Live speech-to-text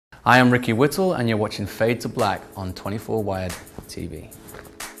I am Ricky Whittle and you're watching Fade to Black on 24 Wired TV.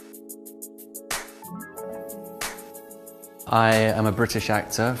 I am a British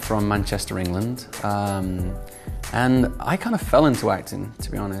actor from Manchester, England, and I kind of fell into acting, to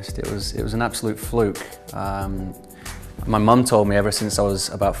be honest. It was an absolute fluke. My mum told me ever since I was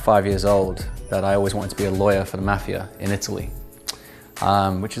about 5 years old that I always wanted to be a lawyer for the mafia in Italy,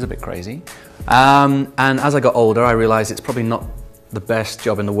 which is a bit crazy. And as I got older, I realized it's probably not the best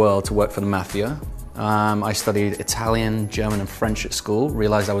job in the world to work for the mafia. I studied Italian, German and French at school,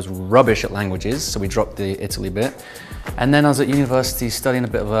 realized I was rubbish at languages, so we dropped the Italy bit. And then I was at university studying a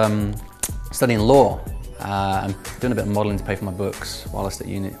bit of, studying law and doing a bit of modeling to pay for my books whilst at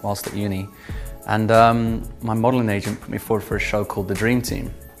uni. And my modeling agent put me forward for a show called The Dream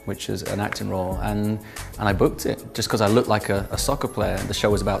Team, which is an acting role, and I booked it just because I looked like a soccer player. The show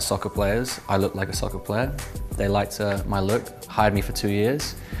was about soccer players. I looked like a soccer player. They liked my look, hired me for 2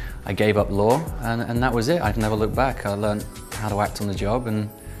 years. I gave up law, and that was it. I've never looked back. I learned how to act on the job, and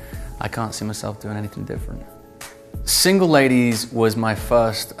I can't see myself doing anything different. Single Ladies was my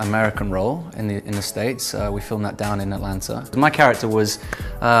first American role in the States. We filmed that down in Atlanta. My character was,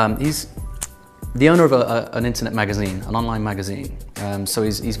 he's the owner of an internet magazine, an online magazine. So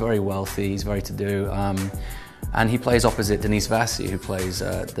he's very wealthy, he's very to-do, and he plays opposite Denise Vassie, who plays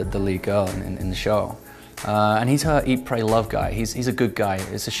the lead girl in the show. And he's her eat, pray, love guy. He's a good guy.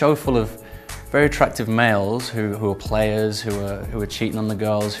 It's a show full of very attractive males who are players, who are cheating on the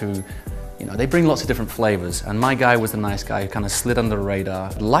girls, who, you know, they bring lots of different flavors. And my guy was the nice guy who kind of slid under the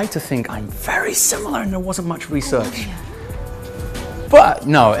radar. I'd like to think I'm very similar and there wasn't much research. But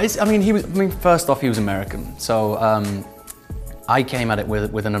no, first off, he was American. So I came at it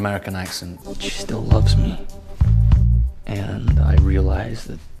with an American accent. She still loves me. And I realized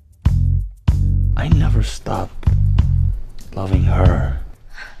that I never stopped loving her.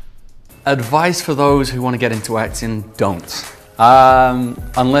 Advice for those who want to get into acting, don't.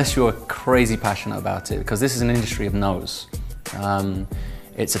 Unless you're crazy passionate about it, because this is an industry of no's.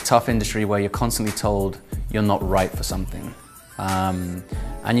 It's a tough industry where you're constantly told you're not right for something.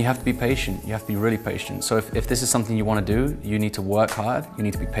 And you have to be patient, you have to be really patient. So if this is something you want to do, you need to work hard, you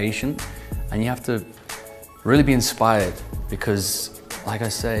need to be patient, and you have to really be inspired, because like I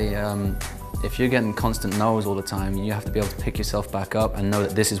say, if you're getting constant no's all the time, you have to be able to pick yourself back up and know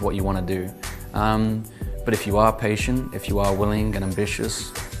that this is what you want to do. But if you are patient, if you are willing and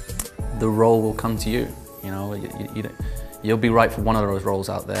ambitious, the role will come to you. You know, you'll be right for one of those roles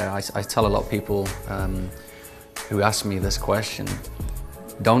out there. I tell a lot of people who ask me this question,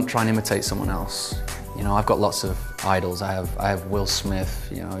 don't try and imitate someone else. You know, I've got lots of idols. I have Will Smith,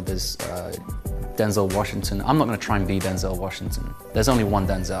 you know, there's Denzel Washington. I'm not going to try and be Denzel Washington. There's only one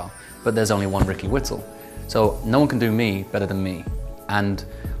Denzel, but there's only one Ricky Whittle. So no one can do me better than me. And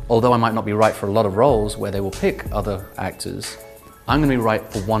although I might not be right for a lot of roles where they will pick other actors, I'm going to be right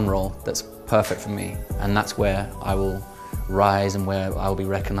for one role that's perfect for me. And that's where I will rise and where I will be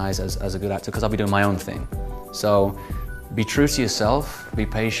recognized as a good actor, because I'll be doing my own thing. So be true to yourself, be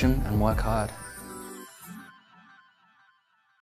patient and work hard.